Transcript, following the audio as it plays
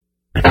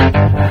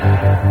You're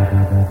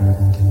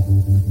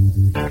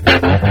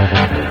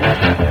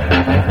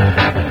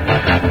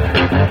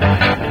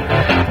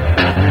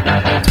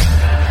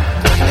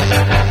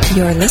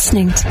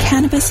listening to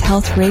Cannabis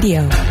Health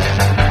Radio.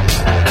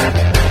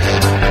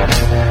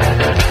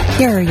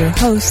 Here are your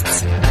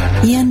hosts,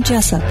 Ian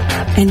Jessup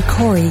and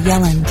Corey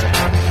Yelland.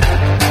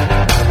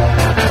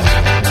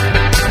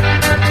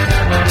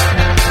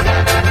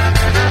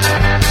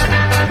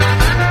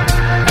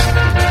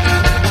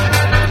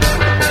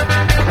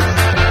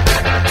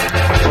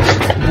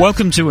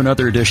 Welcome to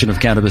another edition of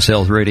Cannabis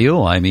Health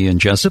Radio. I'm Ian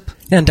Jessup.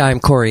 And I'm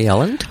Corey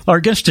Yelland.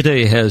 Our guest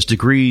today has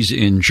degrees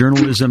in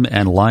journalism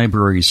and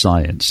library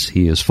science.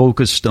 He has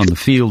focused on the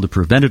field of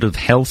preventative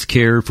health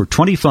care for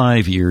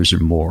 25 years or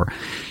more.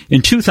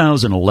 In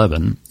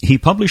 2011, he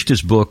published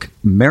his book,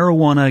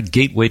 Marijuana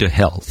Gateway to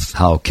Health,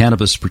 How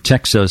Cannabis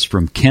Protects Us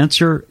from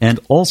Cancer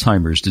and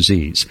Alzheimer's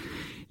Disease.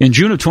 In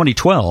June of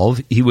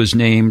 2012, he was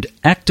named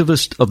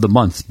Activist of the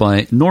Month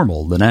by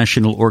NORML, the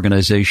National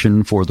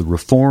Organization for the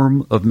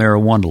Reform of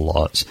Marijuana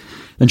Laws.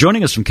 And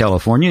joining us from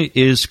California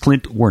is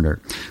Clint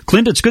Werner.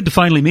 Clint, it's good to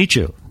finally meet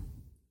you.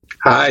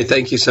 Hi,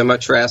 thank you so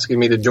much for asking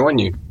me to join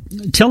you.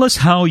 Tell us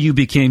how you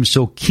became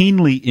so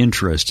keenly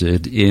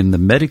interested in the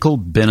medical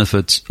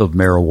benefits of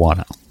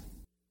marijuana.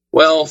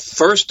 Well,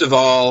 first of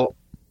all,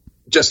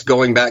 just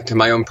going back to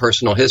my own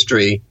personal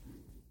history,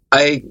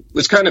 I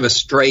was kind of a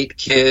straight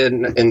kid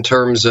in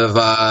terms of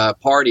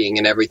partying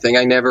and everything.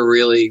 I never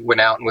really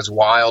went out and was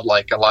wild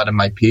like a lot of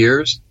my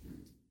peers.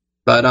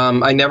 But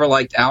I never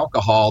liked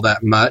alcohol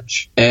that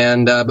much.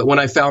 And but when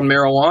I found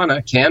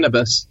marijuana,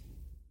 cannabis,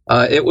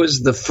 it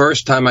was the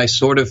first time I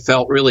sort of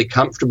felt really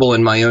comfortable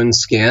in my own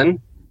skin.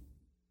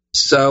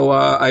 So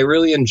I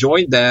really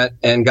enjoyed that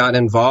and got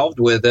involved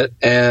with it.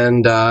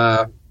 And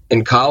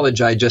in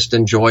college, I just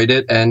enjoyed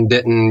it and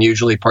didn't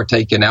usually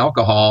partake in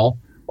alcohol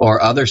or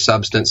other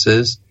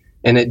substances,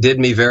 and it did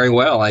me very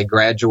well. I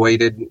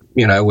graduated,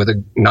 with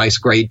a nice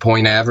grade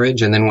point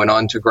average and then went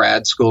on to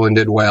grad school and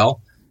did well.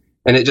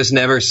 And it just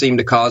never seemed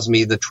to cause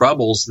me the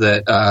troubles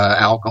that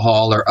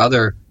alcohol or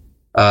other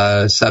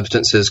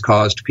substances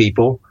caused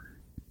people.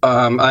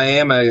 I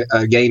am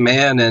a gay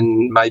man,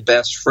 and my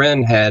best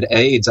friend had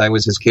AIDS. I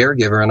was his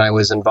caregiver, and I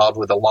was involved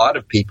with a lot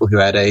of people who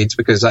had AIDS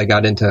because I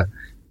got into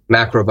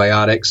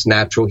macrobiotics,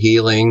 natural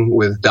healing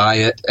with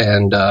diet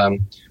and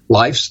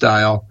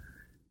lifestyle.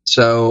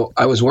 So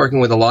I was working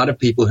with a lot of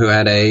people who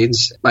had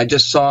AIDS. I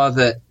just saw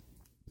that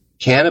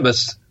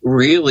cannabis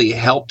really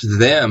helped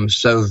them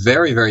so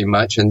very, very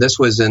much. And this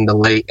was in the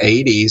late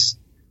 80s,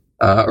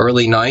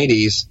 early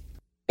 90s.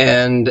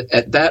 And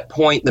at that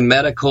point, the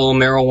medical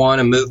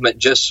marijuana movement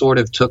just sort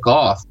of took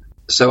off.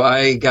 So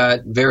I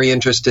got very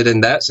interested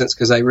in that sense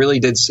because I really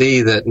did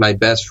see that my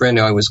best friend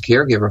who I was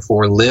caregiver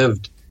for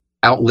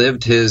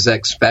outlived his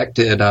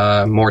expected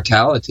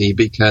mortality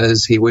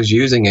because he was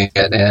using it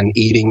and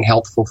eating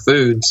healthful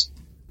foods.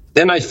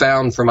 Then I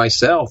found for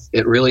myself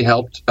it really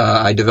helped.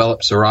 I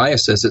developed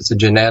psoriasis. It's a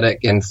genetic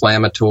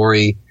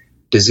inflammatory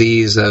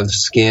disease of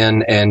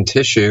skin and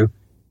tissue,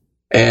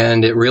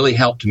 and it really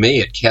helped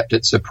me. It kept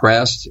it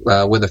suppressed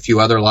with a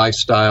few other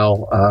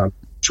lifestyle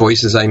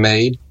choices I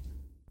made.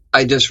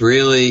 I just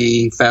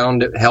really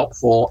found it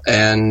helpful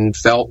and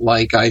felt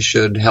like I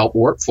should help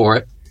work for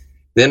it.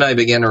 Then I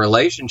began a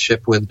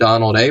relationship with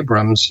Donald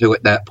Abrams, who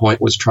at that point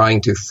was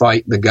trying to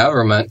fight the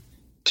government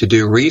to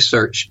do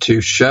research to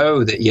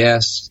show that,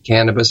 yes,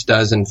 cannabis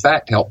does in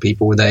fact help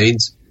people with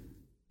AIDS,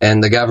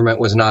 and the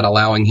government was not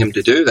allowing him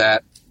to do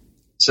that.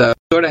 So I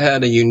sort of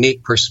had a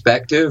unique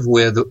perspective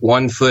with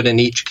one foot in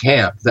each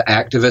camp, the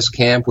activist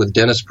camp with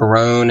Dennis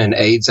Peron and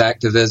AIDS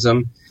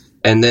activism,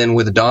 and then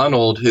with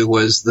Donald, who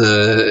was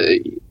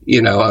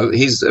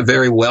he's a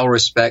very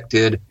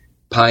well-respected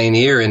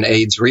pioneer in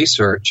AIDS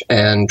research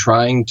and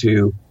trying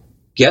to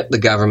get the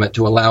government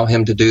to allow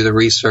him to do the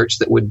research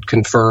that would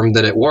confirm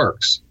that it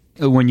works.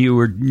 When you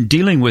were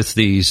dealing with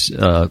these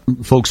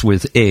folks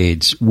with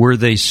AIDS, were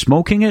they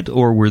smoking it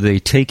or were they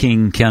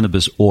taking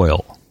cannabis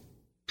oil?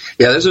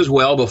 Yeah, this was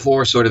well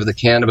before sort of the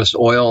cannabis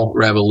oil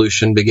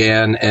revolution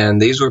began,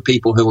 and these were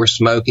people who were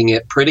smoking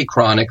it pretty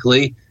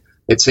chronically.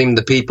 It seemed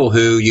the people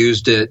who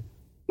used it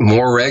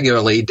more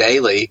regularly,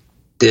 daily,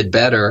 did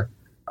better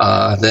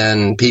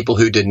than people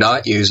who did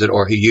not use it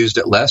or who used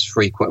it less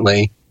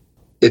frequently.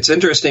 It's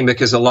interesting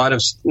because not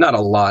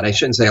a lot, I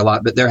shouldn't say a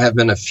lot, but there have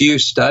been a few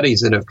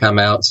studies that have come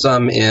out,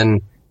 some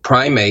in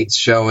primates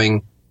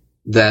showing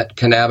that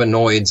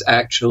cannabinoids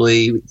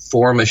actually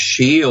form a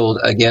shield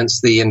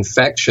against the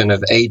infection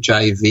of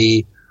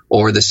HIV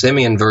or the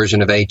simian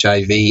version of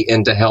HIV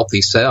into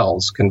healthy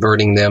cells,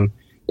 converting them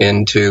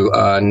into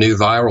new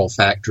viral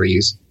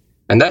factories.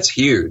 And that's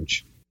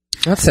huge.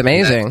 That's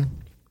amazing.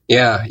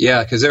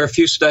 Yeah, because there are a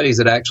few studies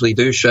that actually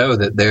do show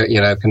that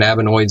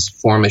cannabinoids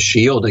form a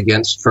shield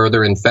against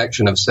further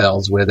infection of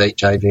cells with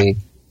HIV.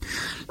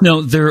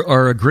 Now, there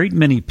are a great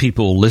many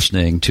people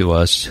listening to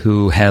us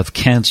who have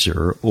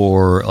cancer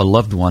or a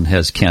loved one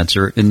has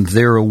cancer, and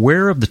they're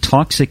aware of the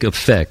toxic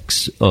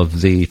effects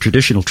of the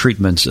traditional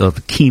treatments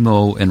of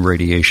chemo and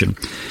radiation.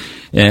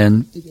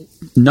 And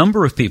a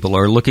number of people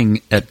are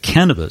looking at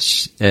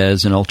cannabis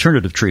as an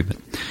alternative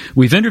treatment.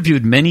 We've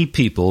interviewed many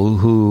people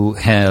who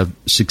have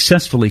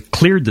successfully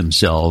cleared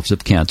themselves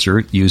of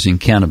cancer using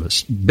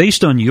cannabis.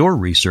 Based on your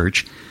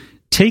research,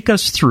 take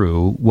us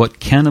through what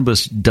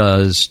cannabis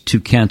does to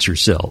cancer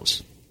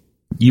cells.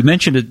 You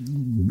mentioned it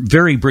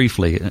very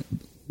briefly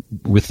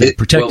with the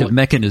protective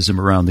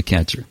mechanism around the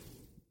cancer.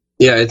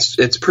 Yeah,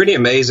 it's pretty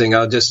amazing.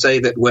 I'll just say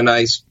that when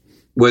I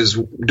was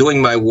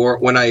doing my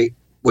work, when I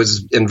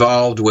was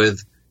involved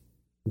with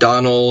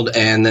Donald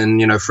and then,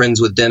 friends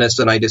with Dennis,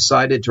 and I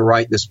decided to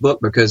write this book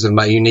because of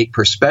my unique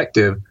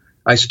perspective,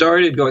 I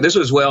started going, this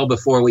was well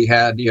before we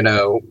had,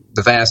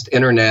 the vast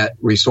internet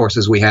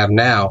resources we have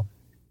now.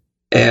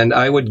 And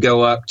I would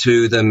go up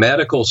to the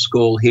medical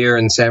school here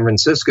in San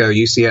Francisco,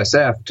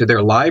 UCSF, to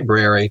their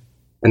library.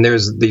 And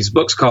there's these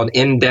books called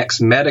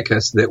Index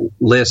Medicus that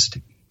list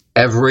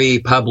every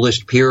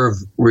published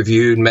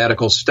peer-reviewed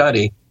medical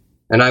study.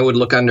 And I would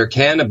look under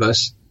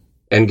cannabis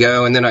and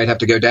go, and then I'd have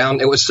to go down.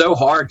 It was so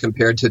hard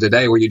compared to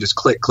today where you just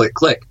click, click,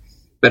 click.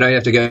 But I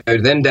have to go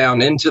then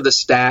down into the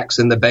stacks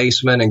in the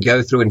basement and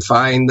go through and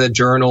find the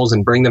journals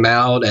and bring them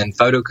out and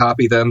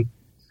photocopy them.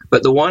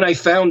 But the one I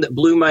found that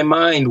blew my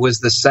mind was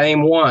the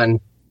same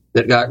one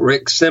that got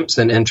Rick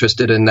Simpson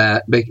interested in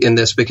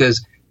this,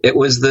 because it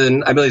was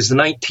I believe it was the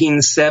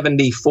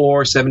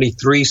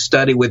 1974-73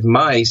 study with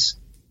mice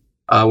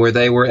where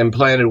they were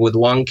implanted with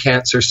lung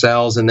cancer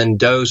cells and then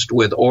dosed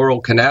with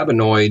oral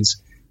cannabinoids.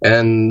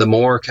 And the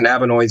more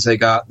cannabinoids they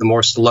got, the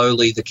more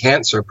slowly the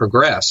cancer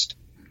progressed.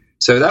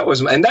 So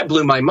that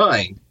blew my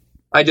mind.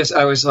 I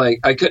was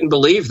like, I couldn't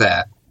believe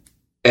that.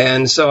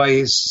 And so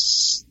I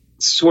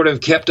sort of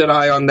kept an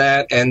eye on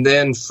that, and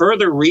then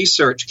further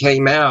research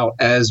came out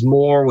as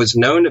more was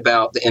known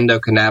about the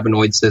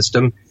endocannabinoid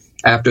system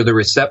after the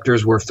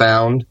receptors were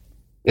found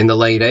in the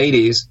late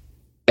 80s.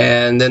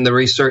 And then the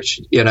research,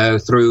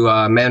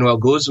 through Manuel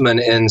Guzman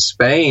in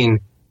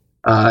Spain,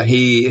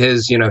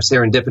 his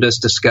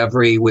serendipitous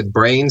discovery with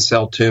brain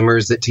cell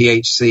tumors that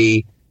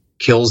THC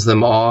kills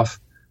them off.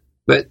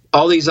 But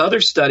all these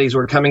other studies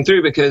were coming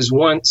through because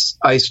once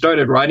I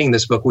started writing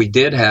this book, we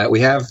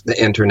have the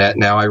internet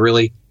now.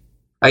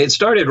 I had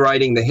started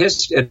writing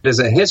it as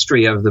a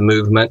history of the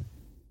movement,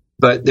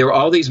 but there were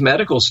all these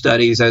medical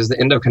studies as the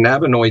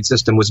endocannabinoid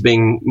system was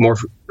being more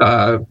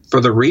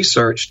further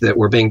researched that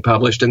were being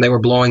published, and they were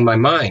blowing my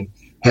mind.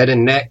 Head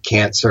and neck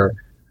cancer,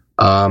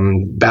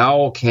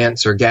 bowel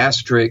cancer,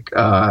 gastric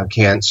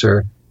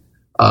cancer,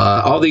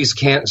 all these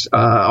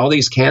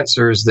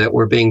cancers that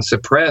were being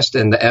suppressed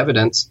in the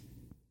evidence.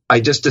 I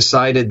just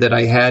decided that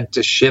I had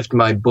to shift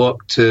my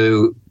book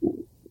to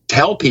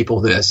tell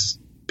people this.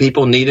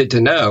 People needed to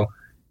know.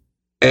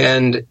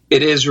 And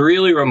it is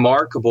really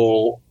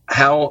remarkable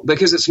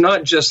because it's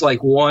not just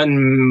like one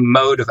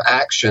mode of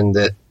action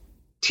that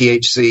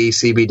THC,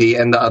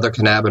 CBD, and the other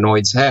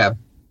cannabinoids have.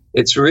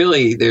 It's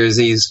really, there's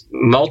these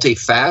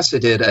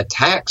multifaceted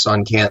attacks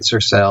on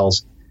cancer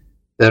cells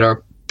that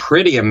are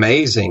pretty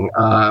amazing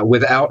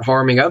without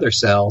harming other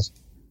cells.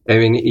 I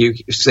mean, you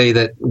say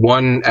that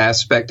one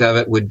aspect of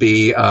it would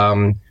be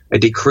a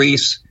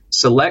decrease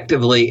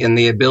selectively in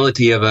the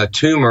ability of a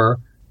tumor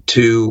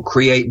to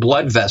create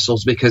blood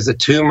vessels, because the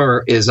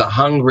tumor is a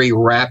hungry,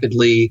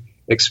 rapidly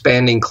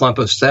expanding clump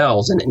of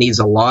cells, and it needs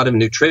a lot of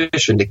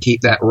nutrition to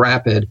keep that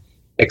rapid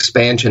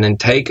expansion and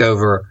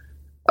takeover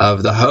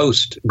of the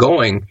host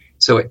going.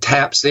 So it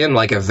taps in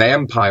like a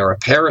vampire, a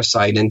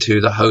parasite, into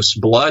the host's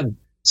blood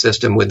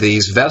system with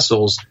these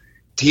vessels.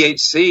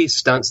 THC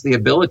stunts the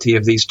ability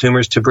of these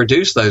tumors to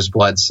produce those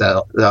blood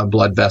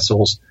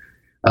vessels.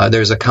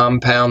 There's a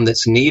compound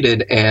that's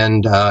needed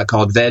and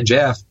called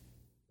VEGF,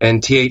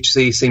 and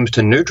THC seems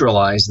to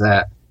neutralize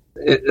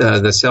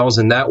the cells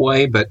in that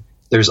way. But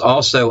there's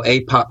also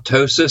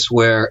apoptosis,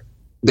 where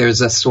there's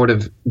a sort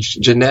of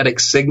genetic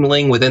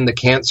signaling within the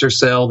cancer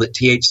cell that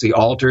THC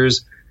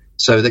alters.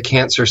 So the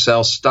cancer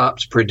cell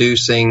stops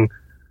producing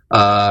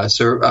a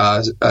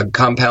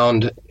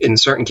compound, in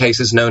certain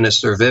cases known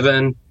as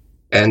cervivin,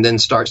 and then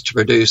starts to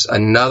produce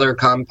another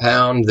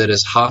compound that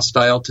is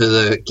hostile to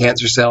the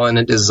cancer cell, and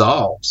it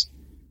dissolves.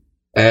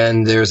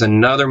 And there's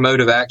another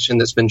mode of action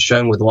that's been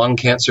shown with lung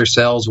cancer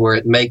cells, where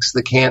it makes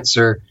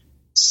the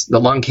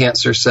lung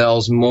cancer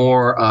cells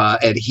more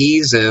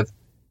adhesive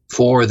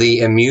for the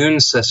immune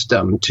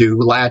system to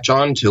latch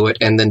onto it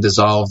and then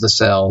dissolve the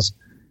cells.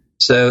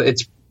 So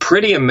it's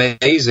pretty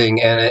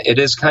amazing, and it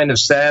is kind of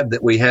sad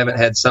that we haven't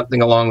had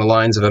something along the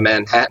lines of a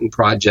Manhattan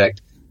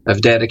Project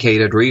of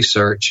dedicated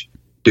research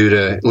due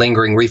to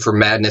lingering reefer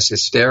madness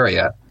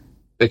hysteria,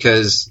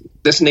 because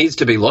this needs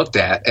to be looked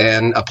at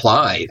and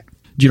applied.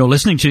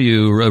 Listening to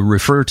you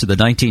refer to the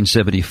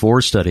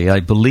 1974 study, I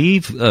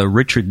believe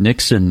Richard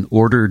Nixon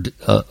ordered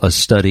a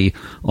study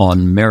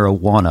on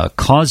marijuana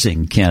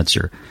causing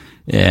cancer.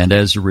 And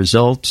as a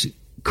result,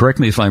 correct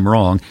me if I'm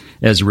wrong,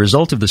 as a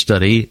result of the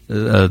study,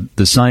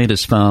 the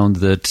scientists found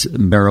that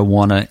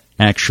marijuana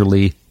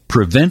actually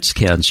prevents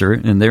cancer,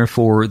 and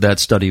therefore that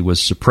study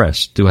was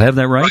suppressed. Do I have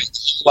that right?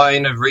 This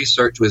line of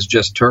research was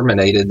just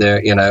terminated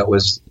there.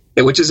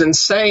 Which is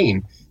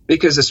insane.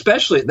 because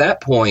especially at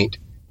that point,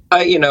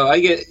 I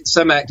get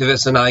some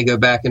activists and I go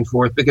back and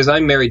forth because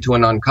I'm married to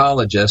an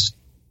oncologist,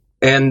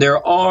 and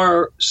there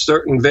are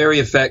certain very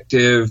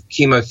effective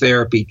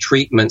chemotherapy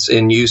treatments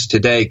in use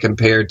today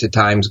compared to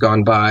times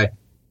gone by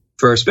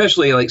for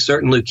especially like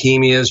certain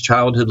leukemias,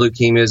 childhood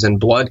leukemias, and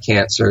blood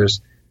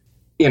cancers.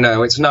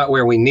 It's not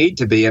where we need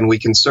to be, and we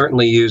can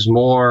certainly use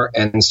more,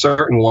 and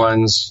certain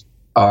ones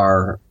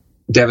are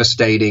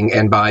devastating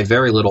and by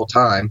very little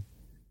time.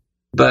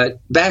 But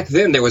back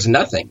then there was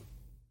nothing.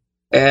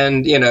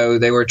 And,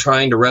 they were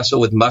trying to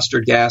wrestle with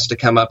mustard gas to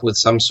come up with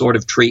some sort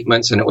of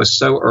treatments, and it was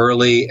so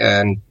early,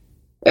 and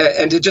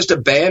to just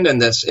abandon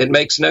this, it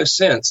makes no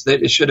sense.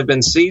 That it should have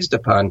been seized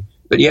upon.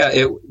 But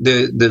yeah,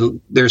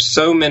 there's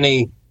so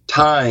many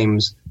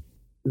times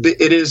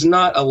it is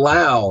not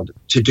allowed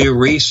to do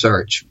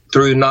research.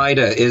 Through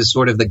NIDA is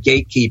sort of the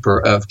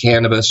gatekeeper of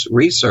cannabis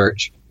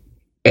research,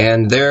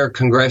 and their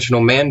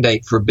congressional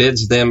mandate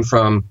forbids them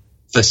from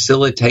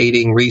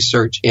facilitating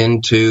research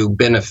into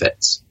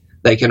benefits.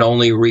 They can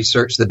only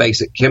research the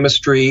basic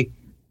chemistry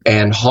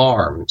and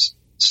harms,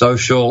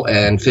 social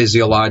and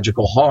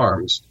physiological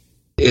harms.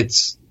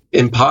 It's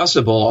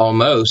impossible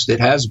almost.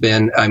 It has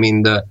been. I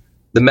mean, the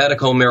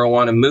medical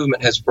marijuana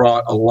movement has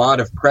brought a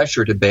lot of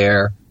pressure to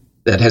bear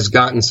that has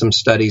gotten some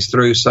studies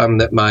through, some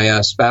that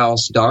my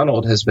spouse,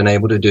 Donald, has been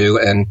able to do,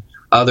 and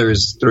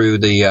others through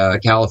the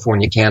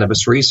California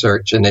Cannabis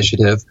Research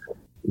Initiative.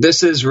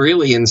 This is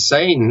really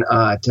insane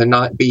to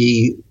not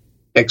be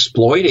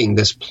exploiting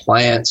this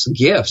plant's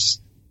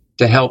gifts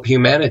to help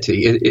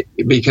humanity,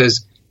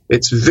 because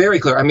it's very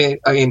clear. I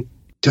mean,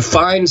 to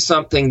find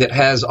something that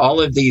has all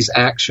of these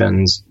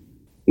actions,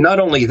 not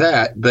only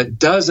that, but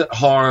doesn't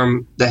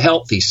harm the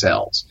healthy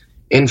cells.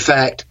 In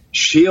fact,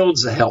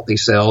 shields the healthy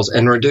cells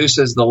and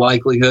reduces the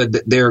likelihood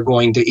that they're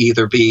going to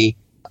either be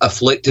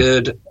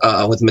afflicted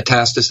with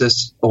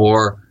metastasis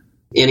or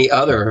any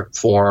other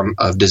form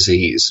of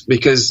disease,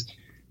 because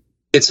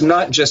it's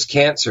not just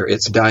cancer,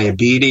 it's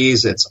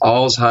diabetes, it's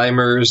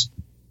Alzheimer's.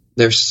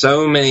 There's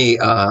so many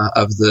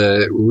of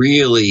the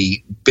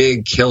really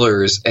big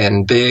killers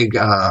and big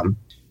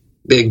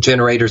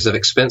generators of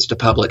expense to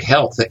public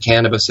health that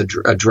cannabis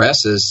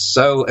addresses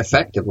so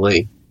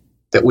effectively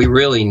that we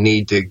really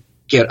need to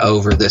get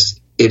over this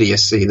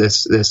idiocy,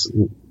 this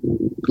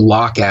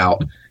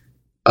lockout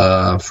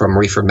from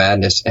reefer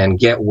madness, and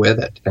get with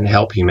it and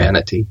help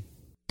humanity.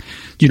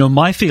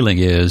 My feeling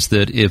is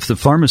that if the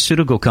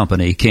pharmaceutical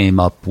company came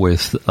up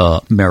with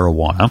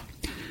marijuana,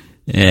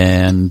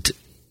 and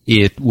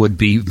it would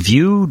be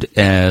viewed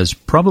as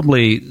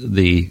probably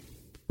the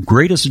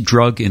greatest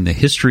drug in the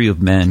history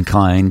of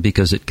mankind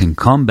because it can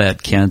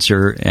combat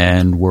cancer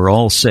and we're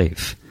all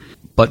safe.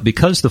 But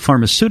because the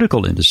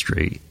pharmaceutical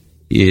industry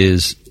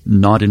is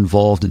not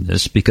involved in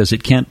this, because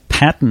it can't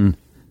patent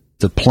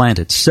the plant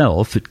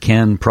itself, it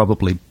can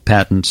probably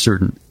patent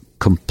certain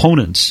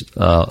components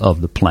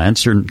of the plant,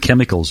 certain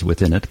chemicals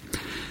within it,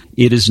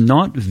 it is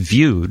not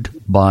viewed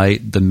by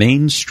the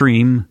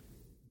mainstream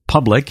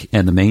public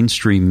and the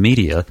mainstream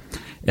media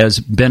as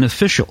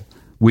beneficial.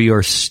 We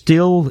are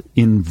still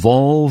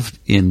involved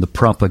in the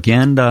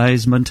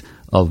propagandizement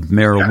of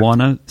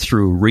marijuana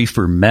through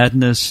reefer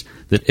madness,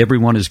 that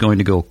everyone is going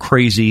to go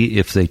crazy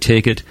if they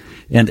take it.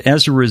 And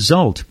as a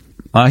result,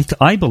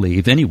 I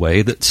believe,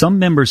 anyway, that some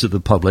members of the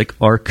public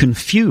are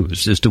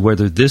confused as to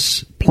whether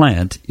this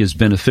plant is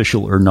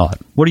beneficial or not.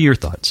 What are your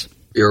thoughts?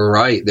 You're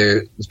right.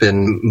 There's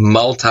been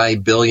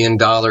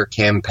multi-billion-dollar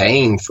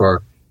campaign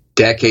for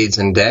decades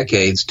and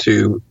decades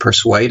to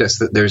persuade us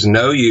that there's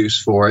no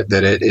use for it,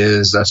 that it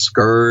is a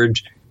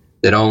scourge,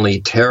 that only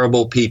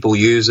terrible people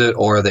use it,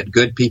 or that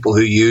good people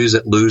who use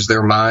it lose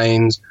their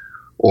minds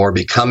or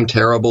become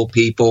terrible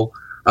people.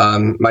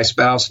 My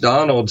spouse,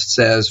 Donald,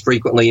 says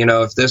frequently,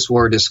 if this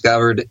were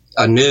discovered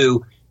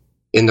anew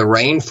in the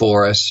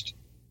rainforest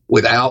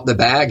without the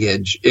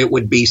baggage, it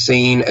would be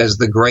seen as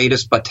the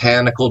greatest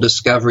botanical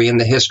discovery in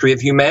the history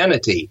of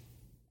humanity.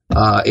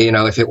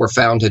 If it were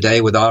found today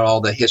without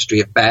all the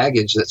history of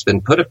baggage that's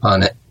been put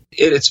upon it.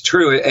 It's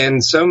true.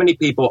 And so many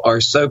people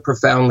are so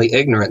profoundly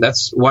ignorant.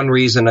 That's one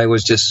reason I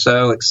was just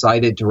so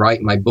excited to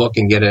write my book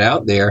and get it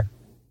out there,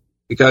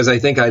 because I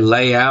think I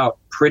lay out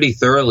pretty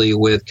thoroughly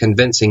with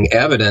convincing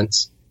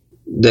evidence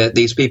that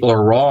these people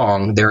are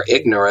wrong, they're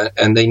ignorant,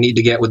 and they need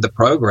to get with the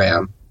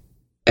program.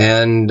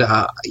 And,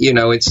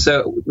 it's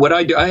so what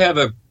I do, I have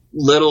a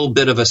little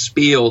bit of a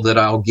spiel that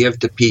I'll give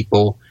to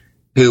people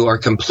who are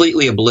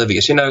completely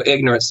oblivious.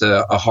 Ignorance is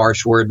a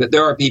harsh word, but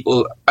there are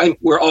people,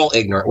 we're all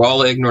ignorant. We're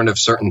all ignorant of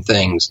certain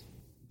things,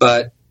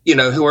 but,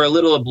 who are a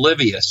little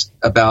oblivious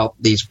about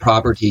these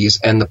properties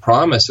and the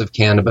promise of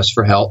cannabis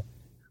for health.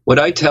 What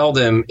I tell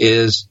them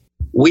is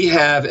we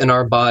have in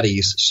our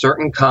bodies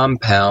certain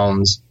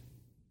compounds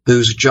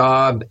whose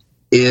job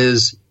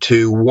is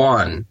to,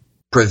 one,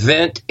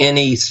 prevent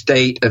any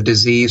state of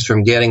disease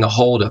from getting a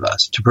hold of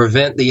us, to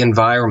prevent the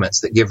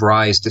environments that give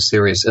rise to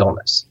serious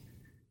illness.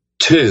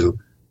 2,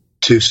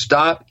 to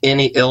stop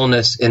any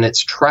illness in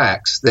its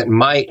tracks that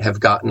might have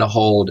gotten a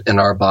hold in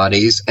our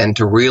bodies, and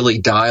to really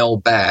dial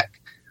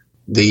back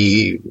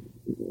the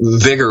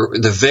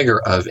the vigor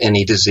of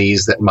any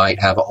disease that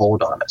might have a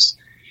hold on us.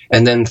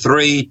 And then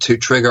 3, to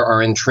trigger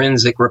our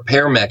intrinsic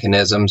repair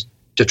mechanisms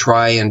to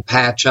try and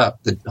patch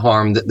up the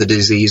harm that the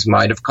disease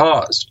might have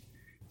caused.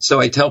 So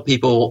I tell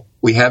people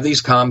we have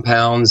these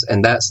compounds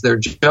and that's their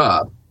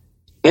job.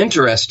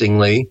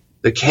 Interestingly,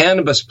 the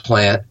cannabis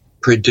plant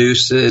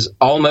produces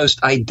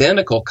almost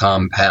identical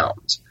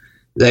compounds.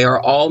 They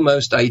are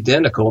almost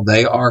identical.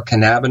 They are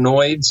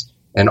cannabinoids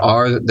and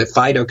are the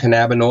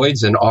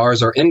phytocannabinoids, and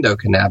ours are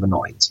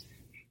endocannabinoids.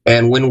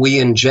 And when we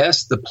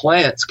ingest the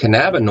plant's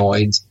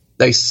cannabinoids,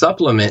 they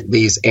supplement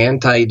these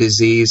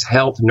anti-disease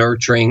health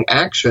nurturing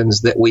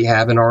actions that we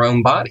have in our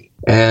own body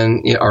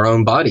and our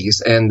own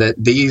bodies, and that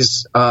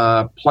these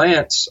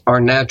plants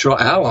are natural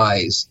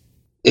allies.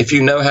 If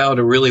you know how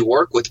to really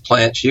work with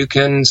plants, you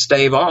can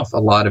stave off a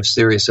lot of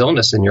serious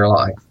illness in your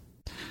life.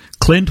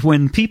 Clint,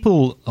 when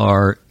people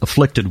are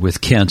afflicted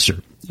with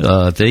cancer,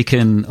 they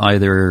can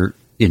either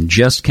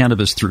ingest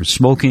cannabis through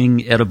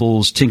smoking,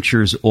 edibles,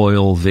 tinctures,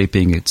 oil,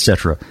 vaping,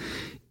 etc.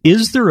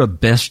 Is there a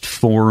best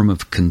form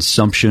of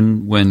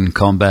consumption when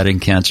combating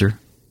cancer?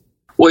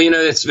 Well,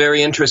 it's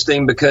very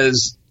interesting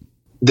because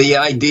the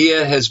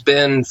idea has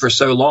been for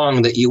so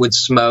long that you would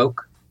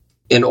smoke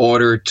in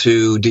order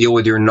to deal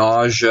with your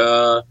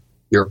nausea,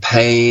 your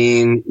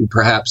pain,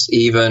 perhaps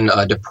even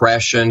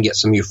depression, get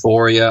some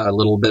euphoria, a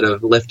little bit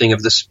of lifting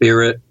of the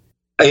spirit.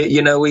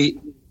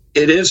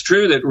 It is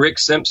true that Rick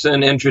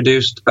Simpson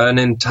introduced an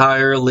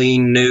entirely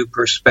new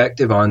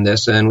perspective on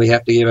this, and we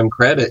have to give him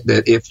credit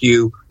that if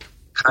you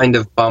kind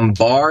of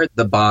bombard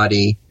the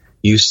body,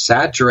 you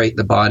saturate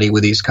the body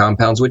with these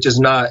compounds, which is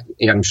not,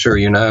 I'm sure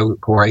you know,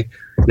 Corey,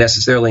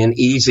 necessarily an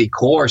easy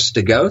course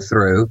to go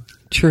through.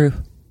 True.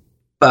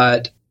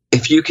 But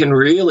if you can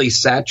really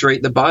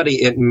saturate the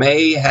body, it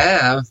may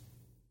have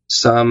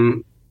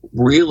some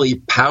really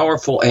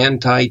powerful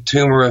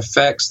anti-tumor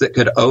effects that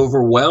could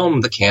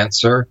overwhelm the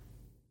cancer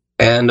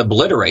and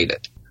obliterate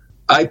it.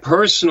 I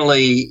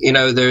personally,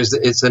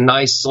 it's a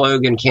nice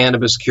slogan,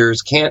 cannabis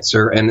cures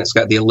cancer, and it's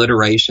got the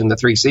alliteration, the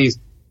 3 C's.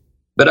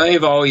 But I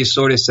have always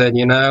sort of said,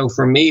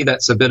 for me,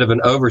 that's a bit of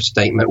an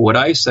overstatement. What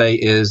I say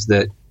is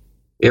that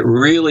it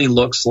really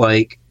looks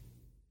like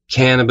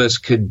cannabis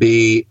could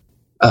be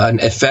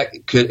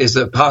is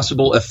a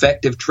possible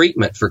effective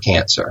treatment for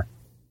cancer.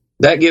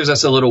 That gives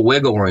us a little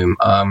wiggle room.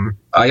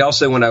 I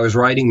also, when I was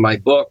writing my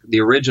book, the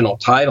original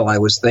title I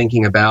was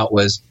thinking about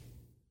was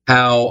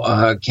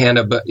how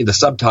the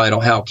subtitle,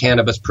 How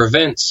Cannabis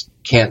Prevents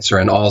Cancer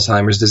and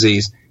Alzheimer's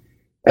Disease.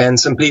 And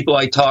some people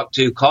I talked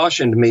to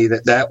cautioned me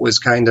that was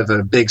kind of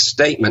a big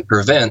statement,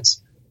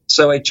 prevents.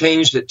 So I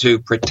changed it to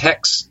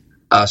protects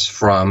us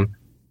from,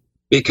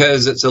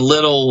 because it's a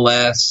little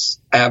less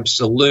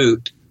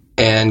absolute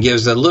and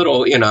gives a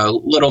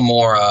little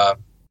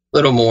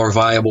more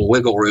viable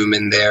wiggle room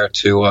in there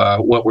to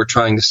what we're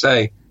trying to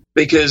say.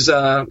 Because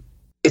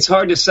it's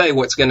hard to say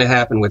what's going to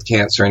happen with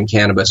cancer and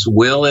cannabis.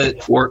 Will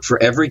it work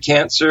for every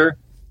cancer?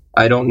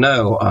 I don't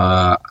know.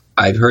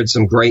 I've heard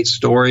some great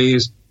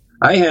stories.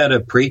 I had a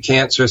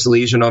precancerous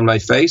lesion on my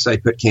face. I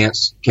put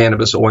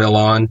cannabis oil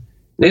on.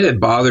 It had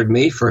bothered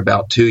me for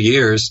about 2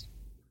 years.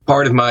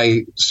 Part of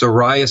my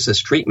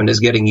psoriasis treatment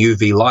is getting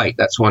UV light.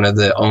 That's one of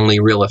the only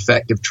real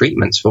effective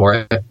treatments for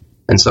it.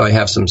 And so I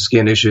have some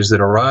skin issues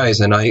that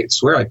arise. And I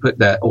swear I put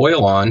that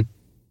oil on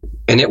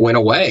and it went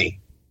away.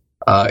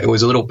 It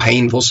was a little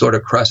painful, sort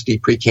of crusty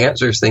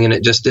precancerous thing, and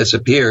it just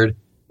disappeared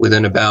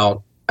within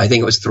about, I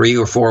think it was 3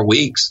 or 4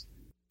 weeks.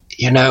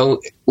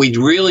 We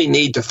really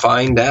need to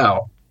find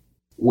out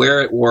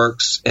where it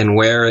works and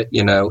where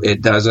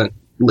it doesn't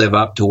live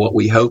up to what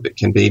we hope it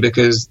can be,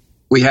 because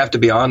we have to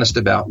be honest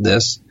about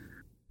this.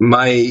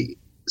 My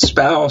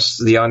spouse,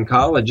 the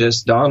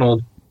oncologist,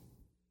 Donald,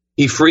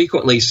 he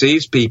frequently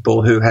sees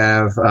people who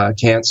have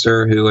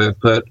cancer who have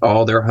put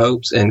all their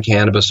hopes in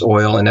cannabis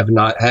oil and have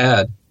not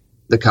had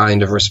the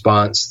kind of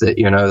response that,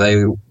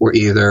 they were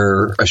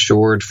either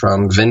assured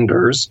from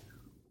vendors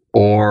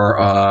or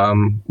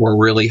were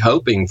really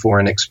hoping for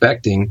and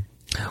expecting.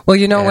 Well,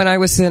 when I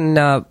was in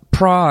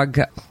Prague,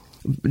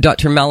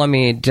 Dr.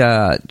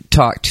 Melamede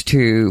talked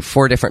to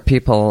 4 different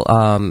people,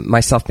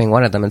 myself being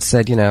one of them, and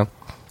said,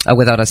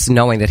 without us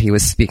knowing that he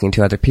was speaking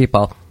to other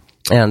people,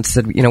 and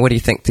said, what do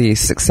you think the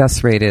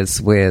success rate is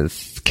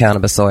with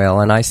cannabis oil?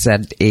 And I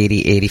said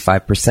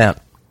 85%.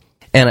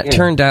 And it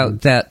turned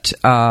out that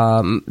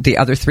the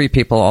other 3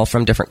 people, all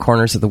from different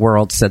corners of the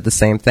world, said the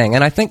same thing.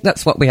 And I think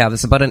that's what we have,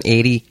 is about an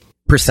 80%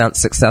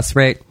 success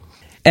rate.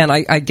 And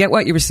I get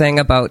what you were saying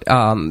about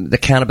the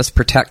cannabis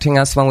protecting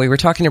us. When we were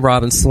talking to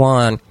Robin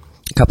Swan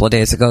a couple of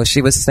days ago,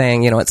 she was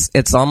saying,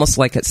 it's almost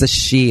like it's a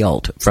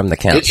shield from the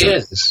cancer. It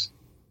is.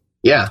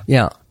 Yeah.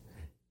 Yeah.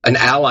 An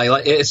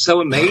ally. It's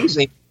so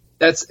amazing.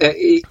 That's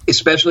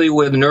especially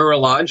with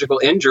neurological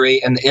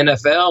injury, and the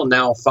NFL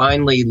now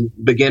finally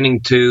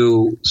beginning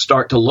to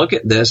start to look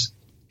at this,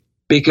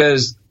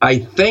 because I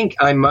think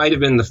I might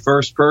have been the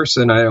first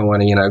person. I don't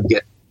want to,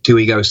 get too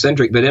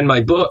egocentric, but in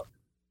my book,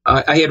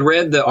 I had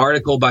read the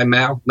article by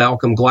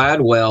Malcolm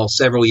Gladwell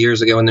several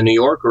years ago in the New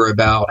Yorker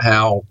about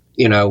how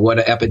what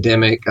an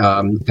epidemic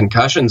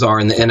concussions are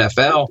in the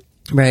NFL.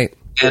 Right.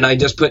 And I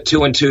just put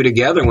two and two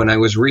together when I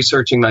was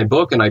researching my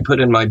book, and I put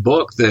in my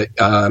book that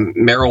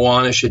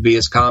marijuana should be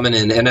as common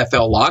in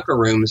NFL locker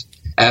rooms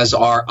as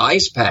are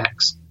ice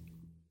packs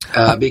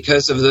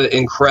because of the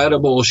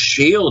incredible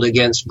shield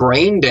against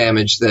brain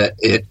damage that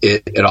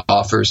it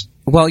offers.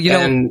 Well,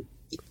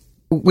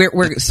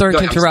 we're sorry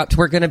to interrupt.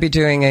 We're going to be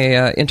doing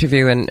a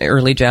interview in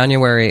early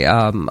January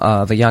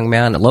of a young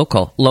man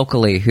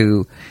locally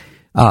who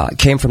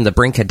came from the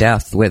brink of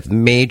death with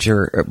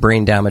major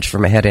brain damage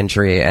from a head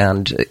injury,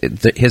 and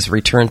his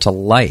return to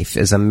life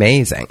is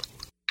amazing.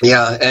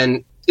 Yeah,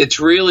 and it's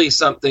really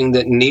something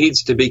that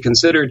needs to be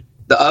considered.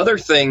 The other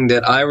thing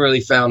that I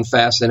really found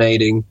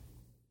fascinating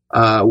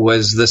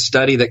was the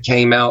study that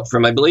came out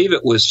from, I believe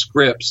it was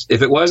Scripps.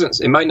 If it wasn't,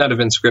 it might not have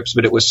been Scripps,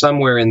 but it was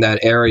somewhere in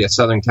that area,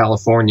 Southern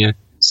California,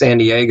 San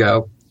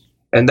Diego.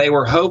 And they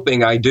were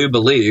hoping, I do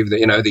believe,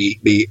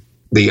 that,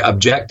 the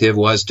objective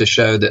was to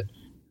show that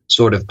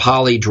sort of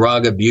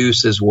poly-drug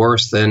abuse is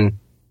worse than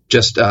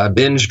just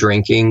binge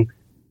drinking.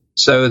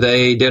 So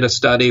they did a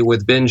study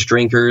with binge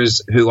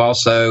drinkers who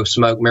also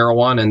smoked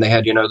marijuana, and they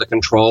had, the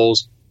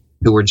controls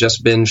who were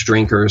just binge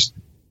drinkers.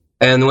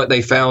 And what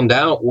they found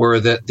out were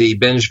that the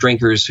binge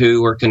drinkers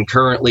who were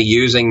concurrently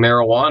using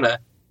marijuana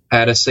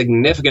had a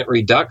significant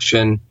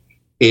reduction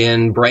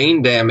in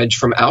brain damage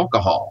from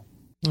alcohol.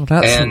 Well,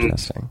 that's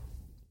interesting.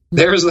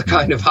 There's the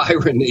kind of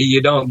irony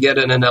you don't get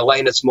in an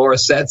Alanis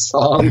Morissette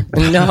song.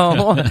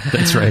 No.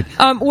 That's right.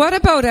 What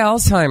about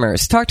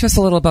Alzheimer's? Talk to us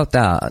a little about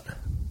that.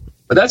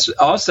 But that's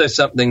also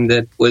something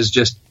that was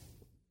just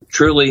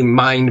truly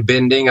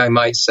mind-bending, I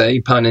might say,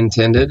 pun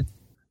intended.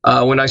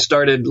 When I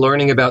started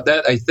learning about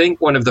that, I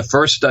think one of the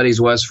first studies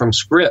was from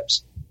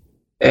Scripps.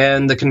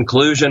 And the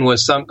conclusion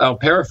was I'll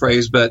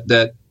paraphrase, but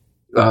that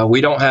we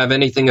don't have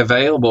anything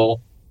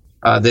available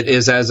that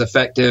is as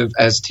effective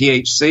as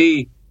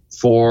THC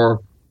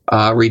for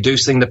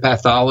reducing the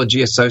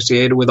pathology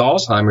associated with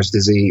Alzheimer's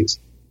disease.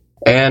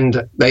 And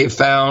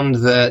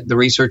the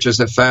researchers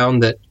have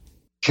found that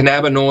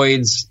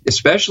cannabinoids,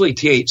 especially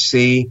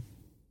THC,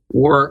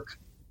 work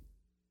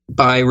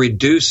by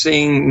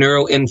reducing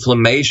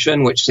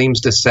neuroinflammation, which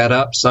seems to set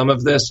up some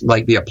of this,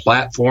 like be a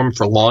platform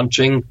for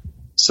launching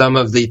some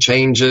of the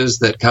changes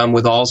that come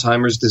with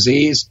Alzheimer's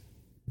disease.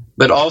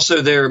 But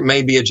also there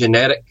may be a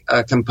genetic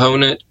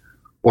component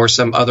or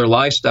some other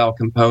lifestyle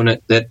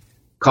component that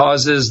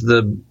causes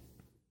the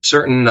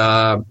certain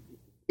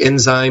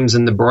enzymes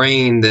in the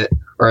brain that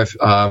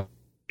are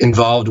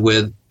involved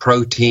with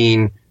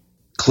protein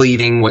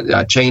cleaving,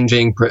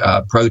 changing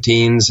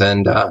proteins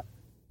and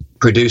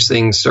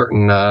producing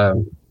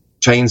certain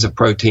chains of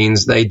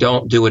proteins. They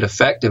don't do it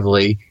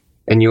effectively,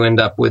 and you end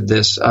up with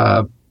this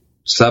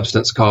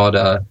substance called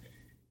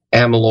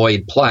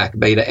amyloid plaque,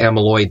 beta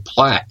amyloid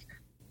plaque.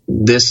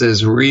 This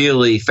is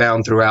really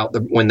found throughout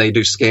when they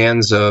do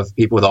scans of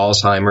people with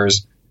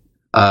Alzheimer's.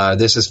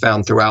 This is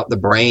found throughout the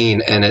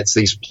brain, and it's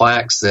these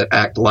plaques that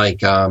act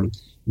like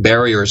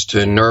barriers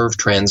to nerve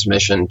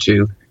transmission,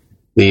 to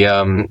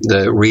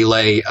the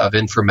relay of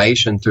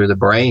information through the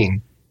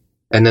brain.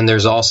 And then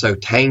there's also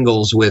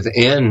tangles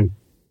within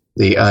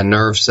the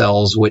nerve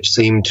cells, which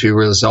seem to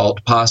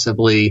result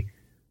possibly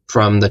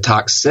from the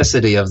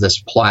toxicity of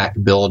this plaque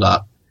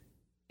buildup.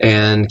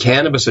 And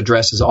cannabis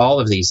addresses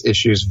all of these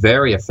issues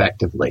very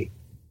effectively,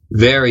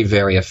 very,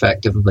 very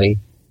effectively.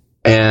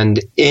 And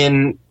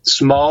in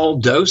small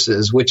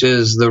doses, which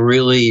is the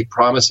really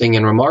promising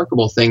and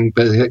remarkable thing,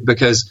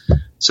 because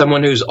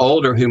someone who's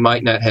older who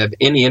might not have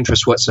any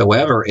interest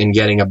whatsoever in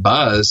getting a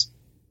buzz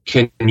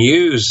can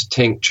use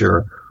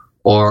tincture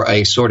or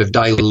a sort of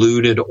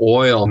diluted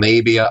oil,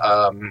 maybe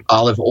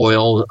olive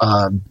oil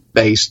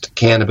based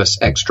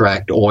cannabis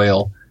extract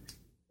oil,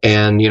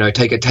 and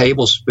take a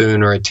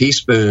tablespoon or a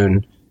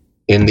teaspoon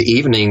in the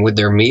evening with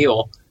their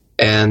meal,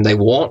 and they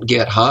won't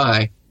get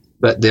high,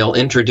 but they'll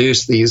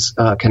introduce these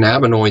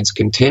cannabinoids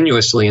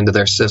continuously into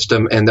their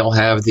system, and they'll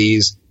have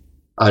these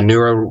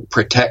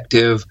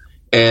neuroprotective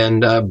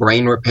and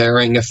brain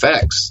repairing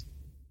effects.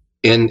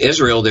 In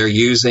Israel, they're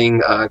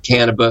using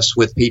cannabis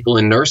with people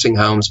in nursing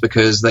homes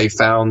because they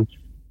found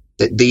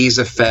that these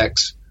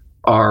effects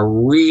are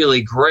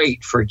really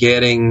great for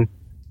getting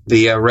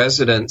the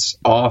residents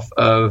off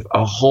of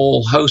a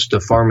whole host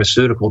of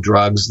pharmaceutical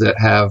drugs that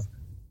have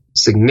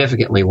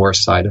significantly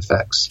worse side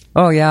effects.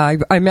 Oh, yeah.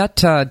 I met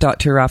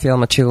Dr. Raphael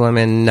Mechoulam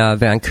in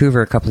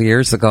Vancouver a couple of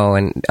years ago,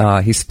 and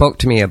he spoke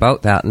to me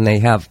about that, and they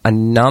have a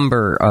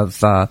number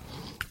of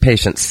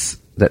patients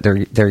that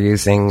they're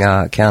using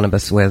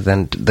cannabis with,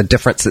 and the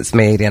difference it's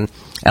made in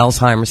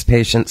Alzheimer's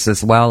patients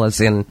as well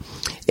as in,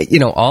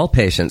 all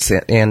patients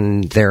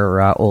in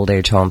their old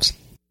age homes.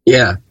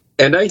 Yeah.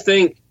 And I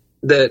think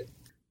that,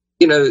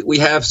 we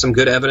have some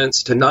good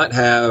evidence to not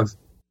have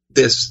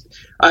this.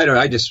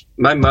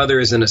 My mother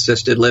is in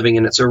assisted living,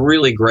 and it's a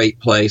really great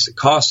place. It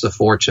costs a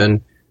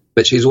fortune,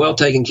 but she's well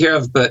taken care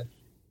of. But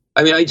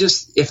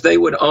if they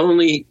would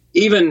only,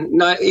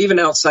 even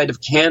outside of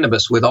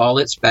cannabis with all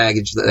its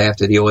baggage that they have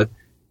to deal with,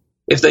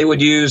 if they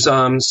would use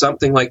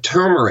something like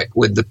turmeric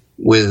with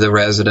the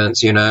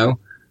residents,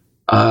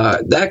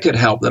 that could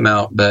help them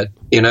out. But,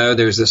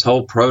 there's this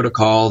whole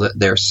protocol that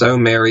they're so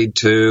married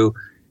to,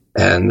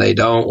 and they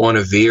don't want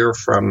to veer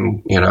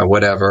from,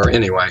 whatever.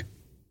 Anyway.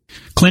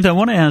 Clint, I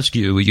want to ask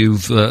you,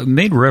 you've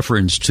made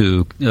reference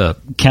to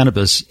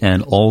cannabis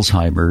and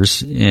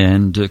Alzheimer's,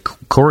 and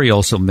Corey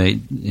also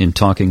made, in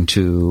talking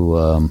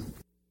to,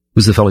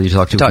 who's the fellow you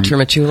talked to? Dr.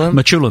 Machulam?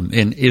 Machulam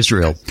in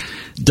Israel.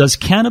 Does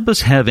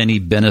cannabis have any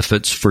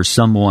benefits for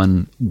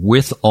someone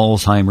with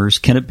Alzheimer's?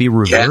 Can it be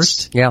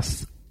reversed?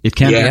 Yes. It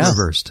can be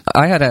reversed.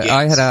 I had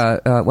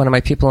one of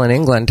my people in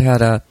England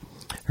had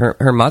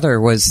her mother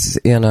was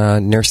in a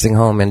nursing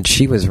home, and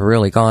she was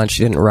really gone.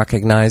 She didn't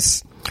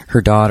recognize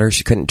her daughter.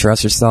 She couldn't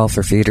dress herself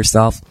or feed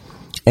herself.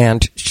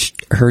 And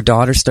her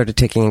daughter started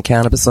taking in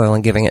cannabis oil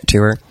and giving it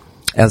to her,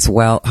 as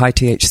well, high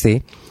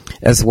THC,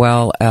 as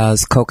well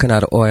as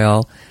coconut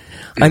oil.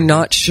 I'm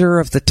not sure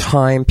of the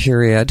time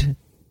period.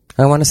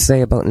 I want to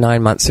say about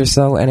 9 months or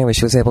so. Anyway,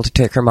 she was able to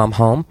take her mom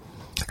home.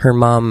 Her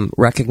mom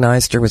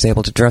recognized her, was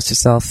able to dress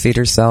herself, feed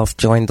herself,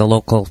 joined the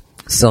local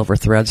Silver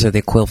Threads, or the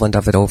equivalent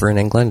of it over in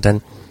England,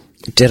 and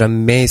did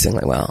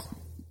amazingly well.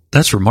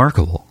 That's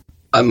remarkable.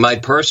 My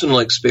personal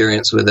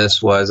experience with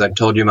this was, I've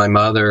told you my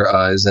mother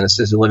is in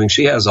assisted living.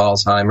 She has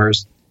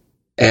Alzheimer's.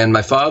 And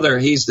my father,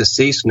 he's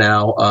deceased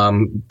now,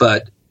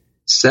 but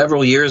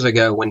several years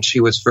ago when she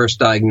was first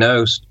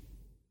diagnosed,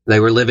 they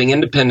were living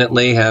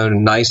independently, had a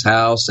nice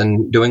house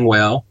and doing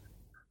well.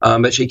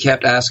 But she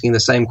kept asking the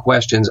same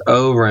questions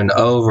over and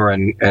over,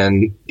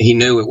 and he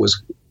knew it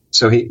was,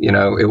 so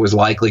it was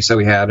likely, so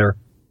he had her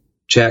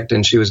checked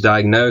and she was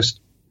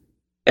diagnosed.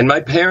 And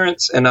my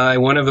parents and I,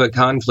 one of the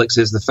conflicts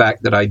is the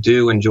fact that I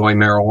do enjoy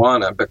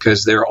marijuana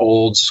because they're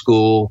old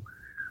school,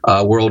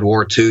 World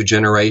War II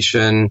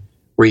generation,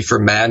 reefer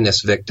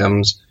madness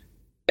victims.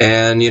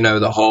 And,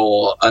 the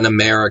whole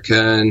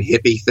un-American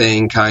hippie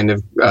thing kind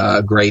of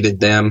graded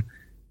them.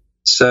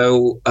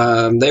 So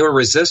they were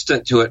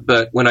resistant to it.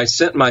 But when I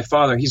sent my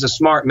father, he's a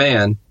smart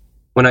man,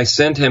 when I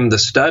sent him the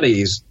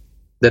studies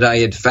that I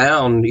had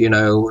found,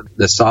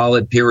 the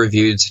solid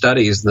peer-reviewed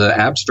studies, the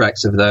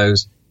abstracts of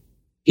those,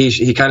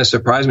 he kind of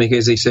surprised me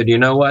because he said, you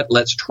know what,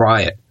 let's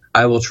try it.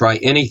 I will try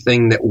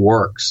anything that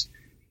works.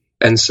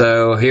 And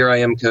so here I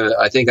am.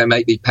 I think I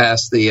might be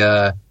past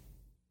the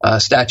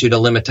statute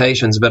of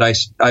limitations, but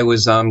I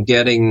was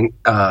getting,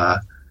 I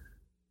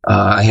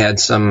had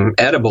some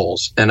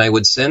edibles and I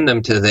would send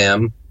them to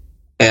them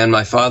and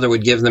my father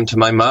would give them to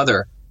my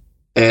mother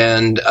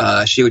and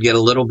she would get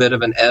a little bit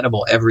of an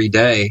edible every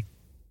day.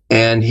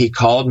 And he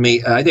called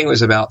me, I think it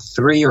was about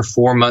 3 or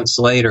 4 months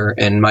later,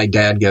 and my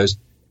dad goes,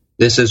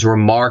 "This is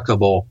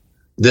remarkable.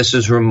 This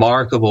is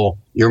remarkable.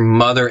 Your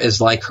mother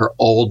is like her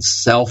old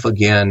self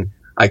again.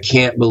 I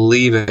can't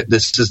believe it.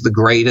 This is the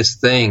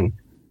greatest thing."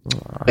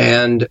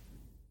 And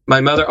my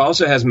mother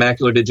also has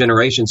macular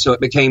degeneration, so it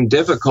became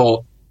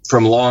difficult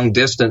from long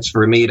distance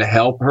for me to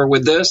help her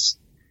with this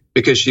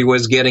because she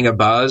was getting a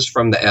buzz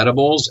from the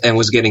edibles and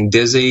was getting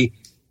dizzy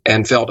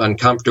and felt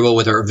uncomfortable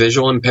with her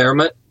visual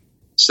impairment.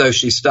 So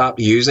she stopped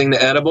using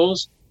the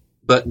edibles.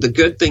 But the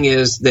good thing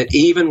is that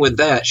even with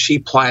that, she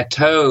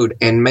plateaued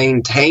and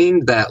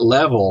maintained that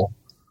level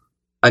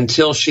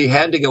until she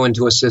had to go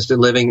into assisted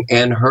living,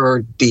 and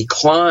her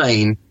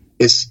decline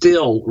is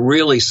still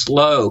really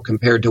slow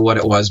compared to what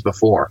it was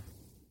before.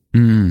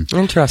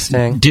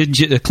 Interesting.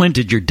 Clint,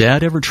 did your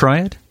dad ever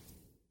try it?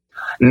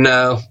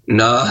 No,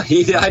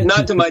 he died,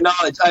 not to my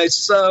knowledge.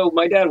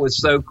 My dad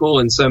was so cool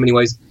in so many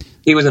ways.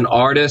 He was an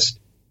artist.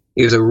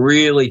 He was a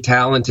really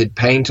talented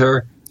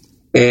painter,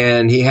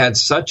 and he had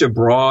such a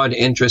broad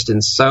interest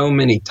in so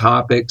many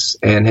topics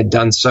and had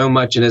done so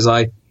much in his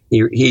life.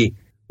 He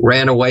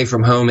ran away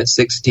from home at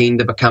 16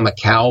 to become a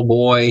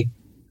cowboy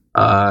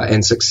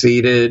and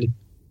succeeded.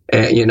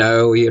 And,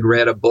 he had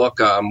read a book,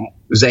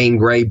 Zane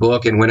Grey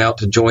book, and went out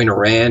to join a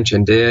ranch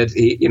and did.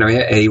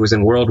 He was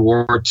in World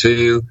War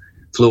II,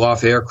 flew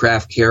off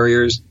aircraft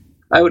carriers.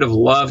 I would have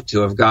loved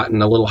to have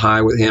gotten a little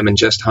high with him and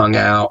just hung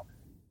out.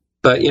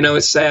 But,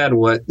 it's sad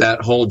what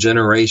that whole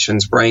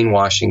generation's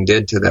brainwashing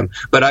did to them.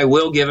 But I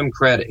will give him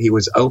credit. He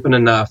was open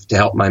enough to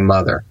help my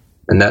mother,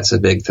 and that's a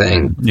big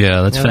thing.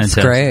 Yeah, that's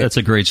fantastic. Great. That's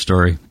a great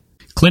story.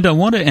 Clint, I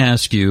want to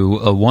ask you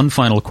one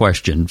final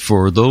question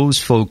for those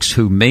folks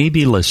who may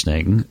be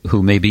listening,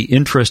 who may be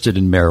interested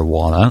in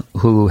marijuana,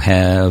 who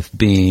have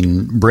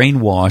been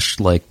brainwashed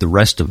like the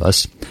rest of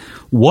us.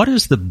 What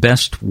is the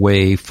best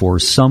way for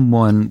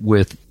someone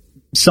with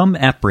some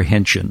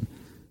apprehension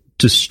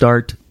to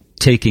start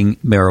taking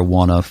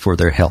marijuana for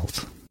their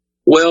health?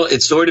 Well,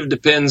 it sort of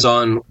depends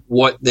on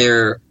what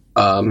their,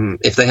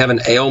 if they have an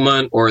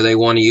ailment or they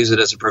want to use it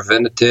as a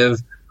preventative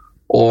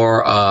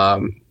or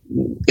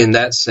in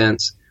that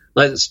sense.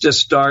 Let's just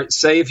start,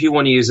 say if you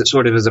want to use it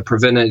sort of as a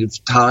preventative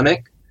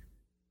tonic,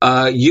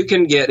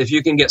 if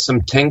you can get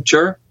some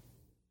tincture,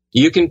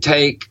 you can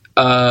take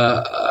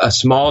a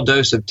small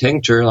dose of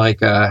tincture,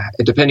 like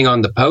depending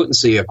on the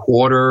potency, a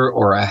quarter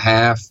or a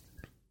half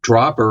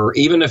dropper, or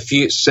even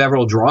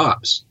several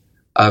drops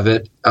of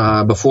it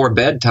before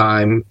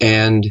bedtime,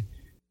 and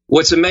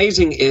What's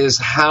amazing is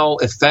how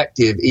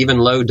effective even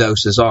low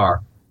doses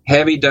are.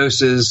 Heavy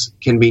doses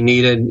can be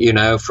needed,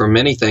 for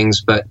many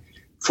things, but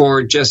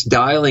for just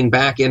dialing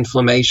back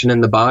inflammation in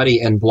the body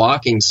and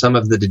blocking some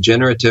of the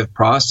degenerative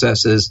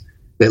processes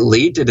that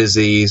lead to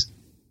disease,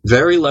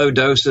 very low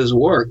doses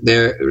work.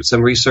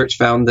 Some research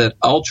found that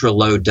ultra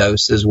low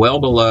doses, well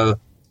below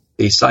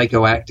the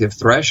psychoactive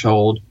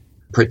threshold,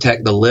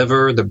 protect the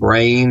liver, the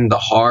brain, the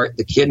heart,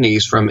 the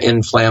kidneys from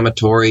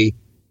inflammatory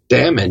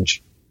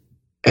damage.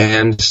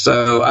 And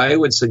so I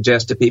would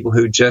suggest to people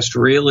who just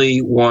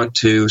really want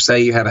to,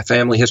 say you have a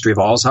family history of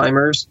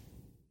Alzheimer's,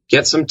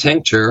 get some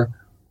tincture,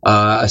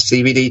 a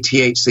CBD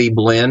THC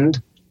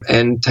blend,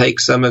 and take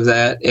some of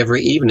that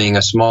every evening,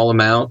 a small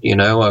amount,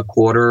 a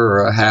quarter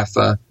or a half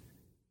a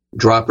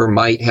dropper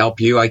might help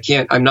you.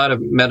 I'm not a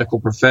medical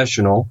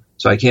professional,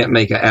 so I can't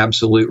make an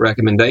absolute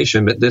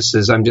recommendation, but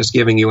I'm just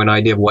giving you an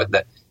idea of what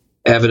the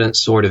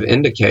evidence sort of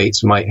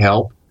indicates might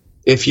help.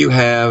 If you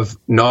have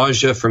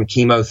nausea from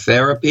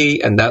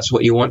chemotherapy and that's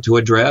what you want to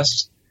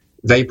address,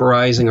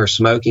 vaporizing or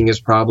smoking is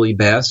probably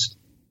best.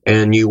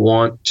 And you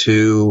want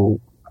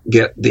to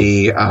get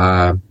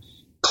the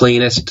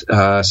cleanest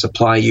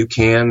supply you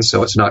can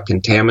so it's not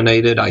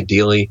contaminated.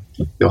 Ideally,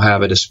 you'll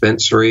have a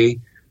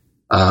dispensary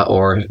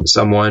or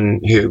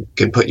someone who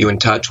can put you in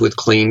touch with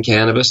clean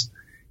cannabis,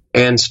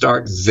 and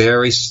start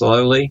very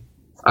slowly.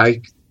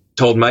 I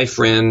told my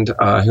friend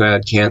who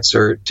had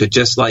cancer to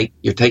just like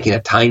you're taking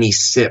a tiny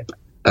sip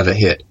of a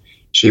hit.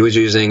 She was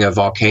using a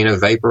Volcano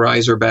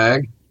vaporizer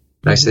bag.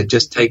 And I said,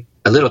 just take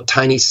a little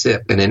tiny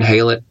sip and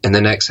inhale it and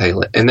then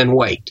exhale it and then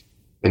wait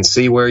and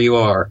see where you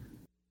are.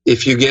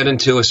 If you get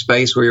into a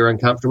space where you're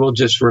uncomfortable,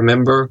 just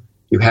remember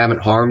you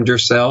haven't harmed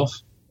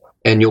yourself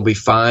and you'll be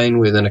fine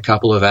within a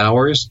couple of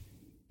hours.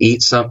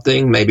 Eat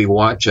something, maybe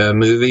watch a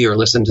movie or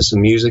listen to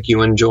some music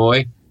you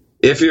enjoy.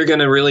 If you're going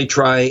to really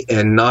try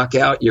and knock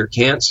out your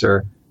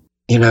cancer,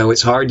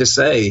 it's hard to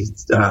say.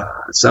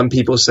 Some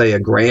people say a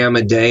gram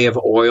a day of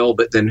oil,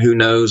 but then who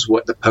knows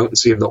what the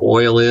potency of the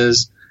oil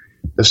is,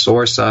 the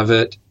source of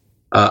it.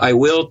 I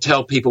will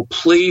tell people,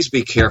 please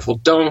be careful.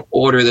 Don't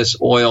order this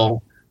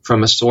oil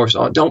from a source.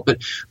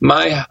 But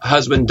my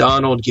husband,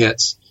 Donald,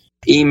 gets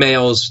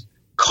emails,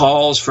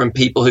 calls from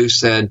people who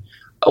said,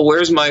 oh,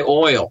 where's my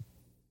oil?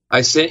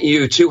 I sent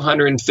you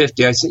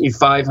 $250. I sent you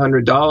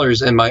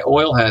 $500 and my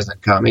oil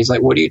hasn't come. He's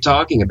like, what are you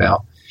talking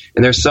about?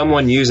 And there's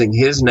someone using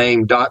his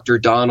name, Dr.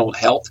 Donald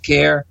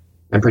Healthcare,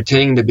 and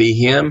pretending to be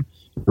him,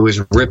 who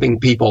is ripping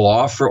people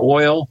off for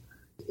oil.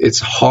 It's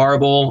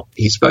horrible.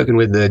 He's spoken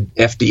with the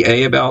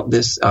FDA about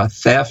this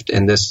theft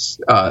and this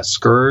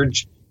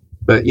scourge.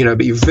 But,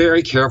 be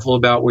very careful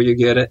about where you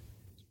get it.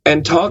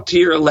 And talk to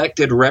your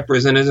elected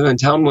representative and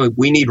tell them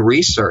we need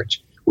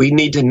research. We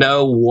need to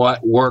know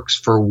what works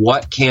for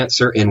what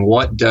cancer in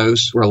what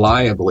dose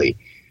reliably.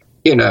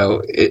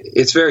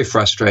 It's very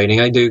frustrating.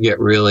 I do get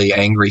really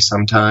angry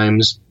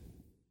sometimes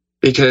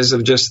because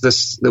of just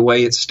the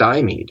way it's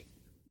stymied.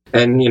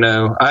 And,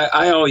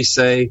 I always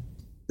say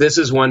this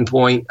is one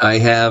point I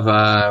have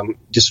a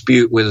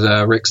dispute with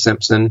Rick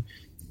Simpson.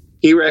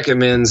 He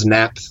recommends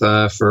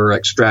naphtha for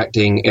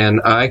extracting,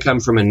 and I come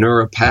from a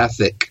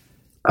naturopathic,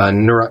 a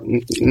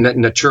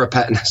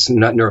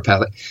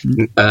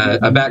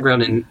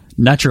background in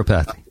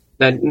naturopathy.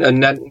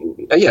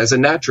 As a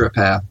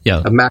naturopath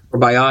of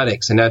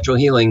macrobiotics and natural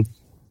healing.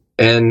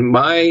 And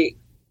my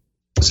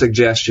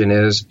suggestion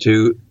is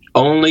to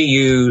only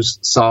use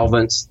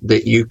solvents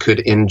that you could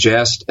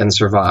ingest and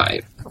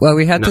survive. Well,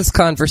 we had this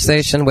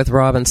conversation with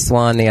Robin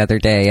Swan the other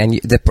day, and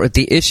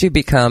the issue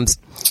becomes,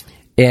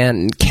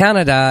 in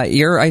Canada,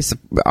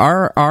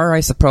 our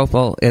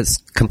isopropyl is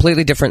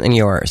completely different than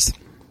yours.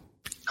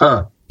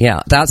 Huh.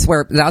 Yeah, that's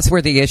where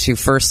the issue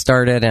first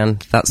started,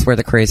 and that's where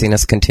the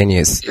craziness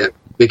continues. Yeah,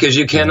 because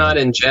you cannot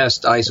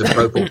ingest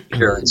isopropyl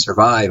here and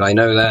survive. I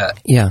know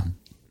that. Yeah.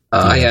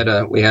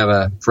 We have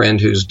a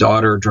friend whose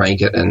daughter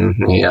drank it and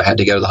had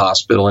to go to the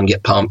hospital and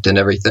get pumped and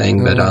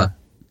everything. But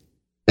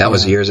that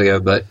was years ago.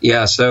 But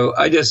yeah, so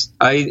I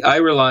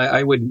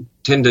would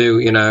tend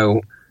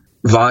to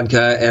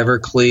vodka,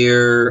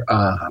 Everclear.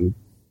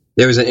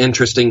 There was an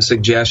interesting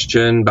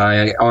suggestion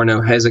by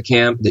Arno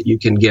Hezekamp that you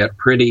can get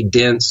pretty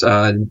dense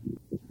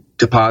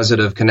deposit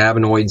of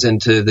cannabinoids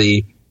into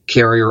the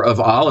carrier of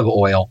olive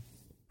oil.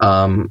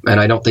 And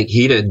I don't think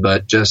heated,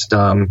 but just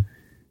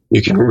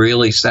you can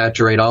really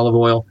saturate olive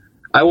oil.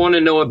 I want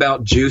to know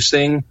about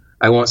juicing.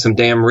 I want some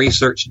damn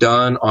research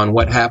done on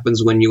what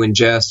happens when you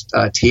ingest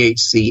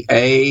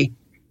THCA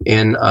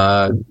in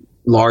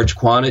large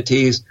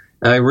quantities.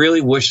 And I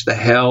really wish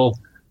the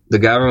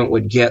government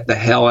would get the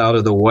hell out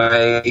of the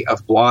way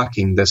of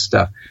blocking this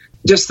stuff.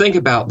 Just think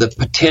about the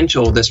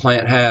potential this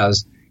plant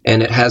has,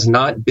 and it has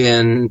not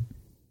been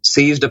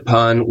seized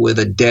upon with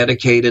a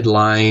dedicated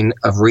line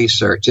of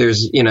research.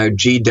 There's,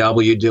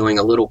 GW doing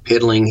a little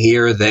piddling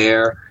here,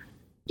 there,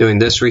 doing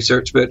this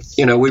research, but,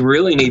 we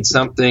really need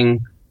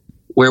something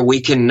where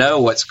we can know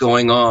what's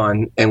going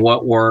on and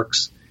what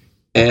works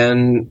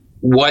and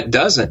what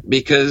doesn't,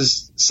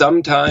 because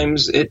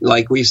sometimes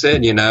like we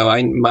said,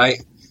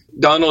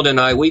 Donald and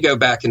I, we go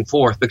back and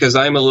forth because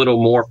I'm a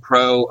little more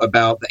pro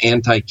about the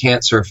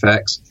anti-cancer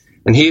effects,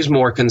 and he's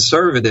more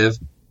conservative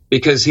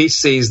because he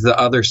sees the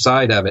other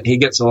side of it. He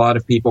gets a lot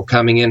of people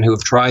coming in who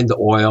have tried the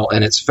oil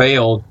and it's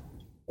failed,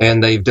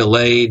 and they've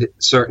delayed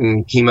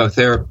certain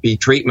chemotherapy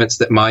treatments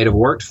that might have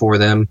worked for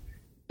them,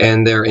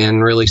 and they're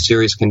in really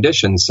serious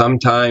conditions.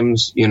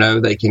 Sometimes,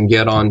 they can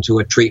get onto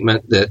a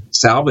treatment that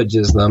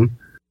salvages them,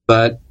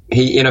 but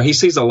he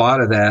sees a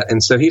lot of that,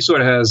 and so he sort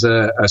of has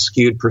a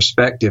skewed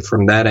perspective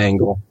from that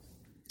angle.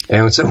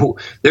 And so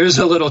there's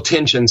a little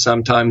tension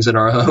sometimes in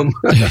our home.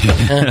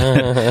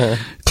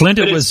 Clint,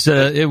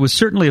 it was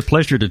certainly a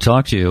pleasure to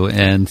talk to you,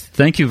 and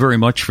thank you very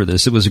much for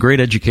this. It was a great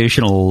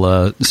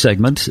educational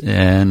segment,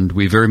 and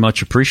we very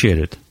much appreciate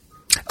it.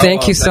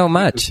 Thank you so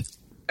much.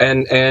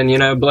 And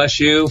bless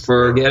you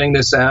for getting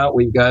this out.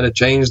 We've got to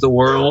change the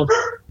world.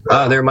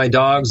 They're my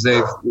dogs.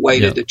 They've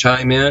waited to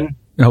chime in.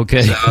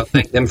 Okay. So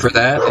thank them for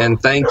that, and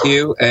thank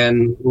you,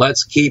 and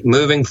let's keep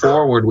moving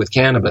forward with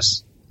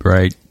cannabis.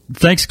 Right.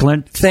 Thanks,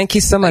 Clint. Thank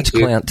you so much,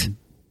 Clint.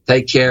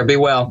 Take care. Be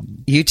well.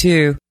 You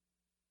too.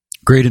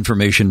 Great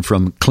information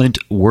from Clint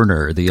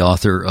Werner, the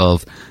author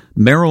of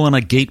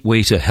Marijuana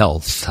Gateway to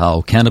Health,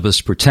 How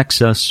Cannabis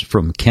Protects Us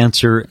from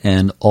Cancer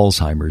and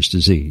Alzheimer's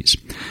Disease.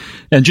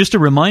 And just a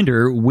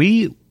reminder,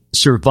 we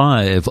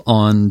survive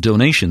on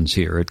donations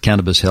here at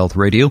Cannabis Health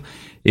Radio.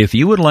 If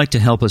you would like to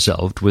help us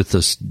out with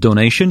this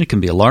donation, it can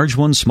be a large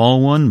one,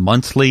 small one,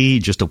 monthly,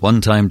 just a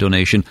one-time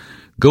donation.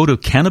 Go to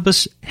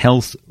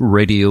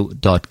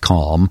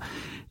CannabisHealthRadio.com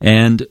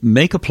and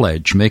make a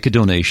pledge, make a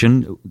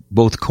donation.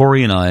 Both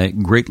Corey and I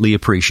greatly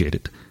appreciate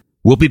it.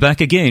 We'll be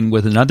back again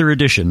with another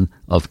edition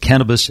of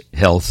Cannabis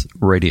Health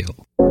Radio.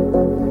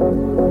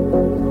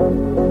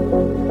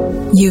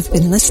 You've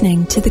been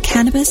listening to the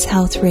Cannabis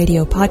Health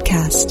Radio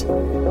podcast.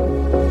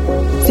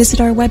 Visit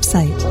our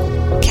website,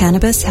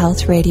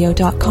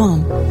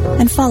 CannabisHealthRadio.com,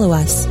 and follow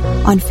us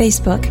on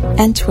Facebook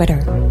and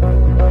Twitter.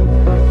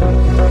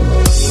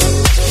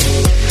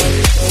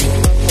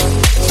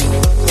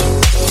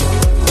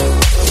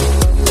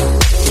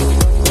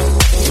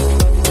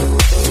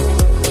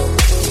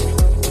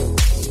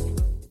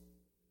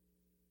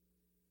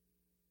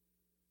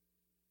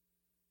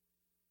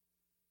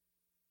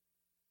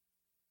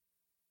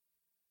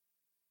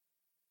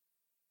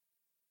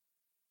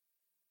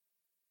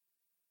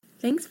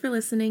 Thanks for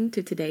listening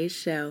to today's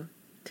show.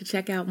 To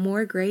check out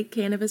more great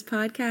cannabis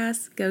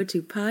podcasts, go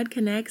to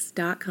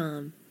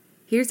podconnects.com.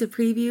 Here's a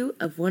preview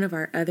of one of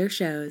our other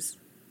shows.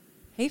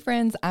 Hey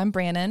friends, I'm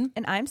Brannon.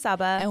 And I'm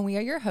Saba. And we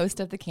are your host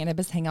of the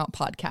Cannabis Hangout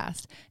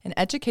podcast, an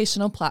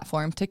educational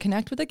platform to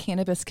connect with the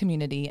cannabis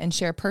community and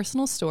share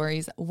personal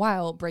stories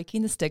while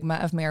breaking the stigma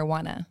of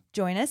marijuana.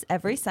 Join us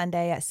every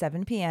Sunday at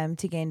 7 p.m.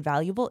 to gain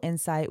valuable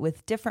insight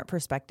with different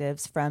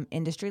perspectives from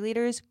industry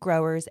leaders,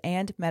 growers,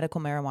 and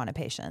medical marijuana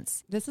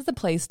patients. This is a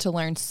place to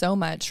learn so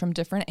much from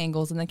different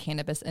angles in the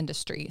cannabis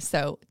industry.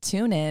 So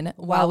tune in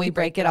while we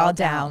break it all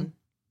down.